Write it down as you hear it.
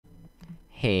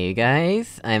Hey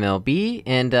guys, I'm LB,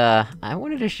 and I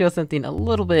wanted to show something a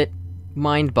little bit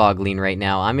mind-boggling right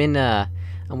now. I'm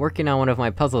working on one of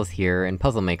my puzzles here in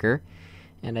Puzzlemaker,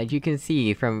 and as you can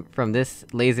see from this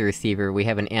laser receiver, we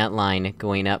have an antline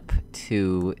going up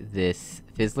to this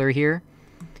fizzler here.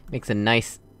 Makes a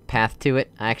nice path to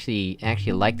it. I actually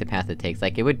like the path it takes.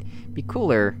 Like, it would be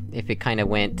cooler if it kinda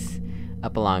went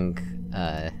up along,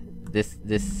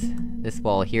 this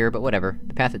wall here, but whatever.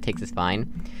 The path it takes is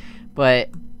fine. But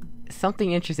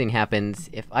something interesting happens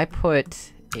if I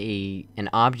put an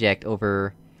object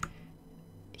over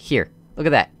here. Look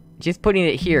at that. Just putting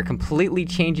it here completely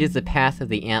changes the path of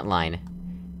the antline.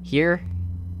 Here.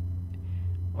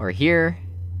 Or here.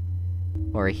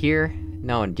 Or here.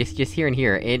 No, just here and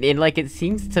here. And like, it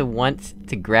seems to want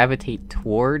to gravitate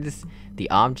towards the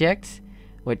object,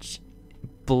 which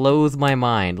blows my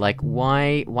mind. Like,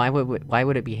 why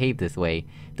would it behave this way?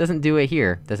 It doesn't do it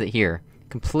here, does it here?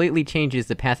 Completely changes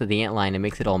the path of the antline and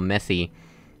makes it all messy.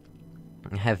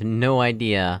 I have no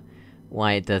idea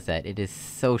why it does that. It is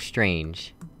so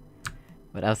strange.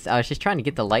 But I was just trying to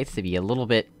get the lights to be a little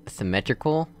bit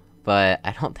symmetrical, but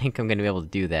I don't think I'm gonna be able to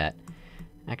do that.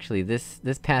 Actually, this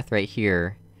path right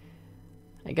here,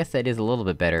 I guess that is a little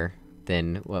bit better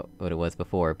than what it was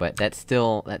before, but that's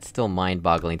still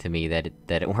mind-boggling to me that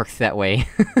it works that way.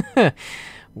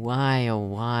 Why, oh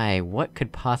why? What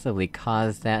could possibly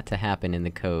cause that to happen in the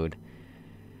code?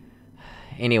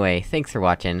 Anyway, thanks for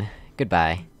watching.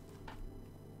 Goodbye.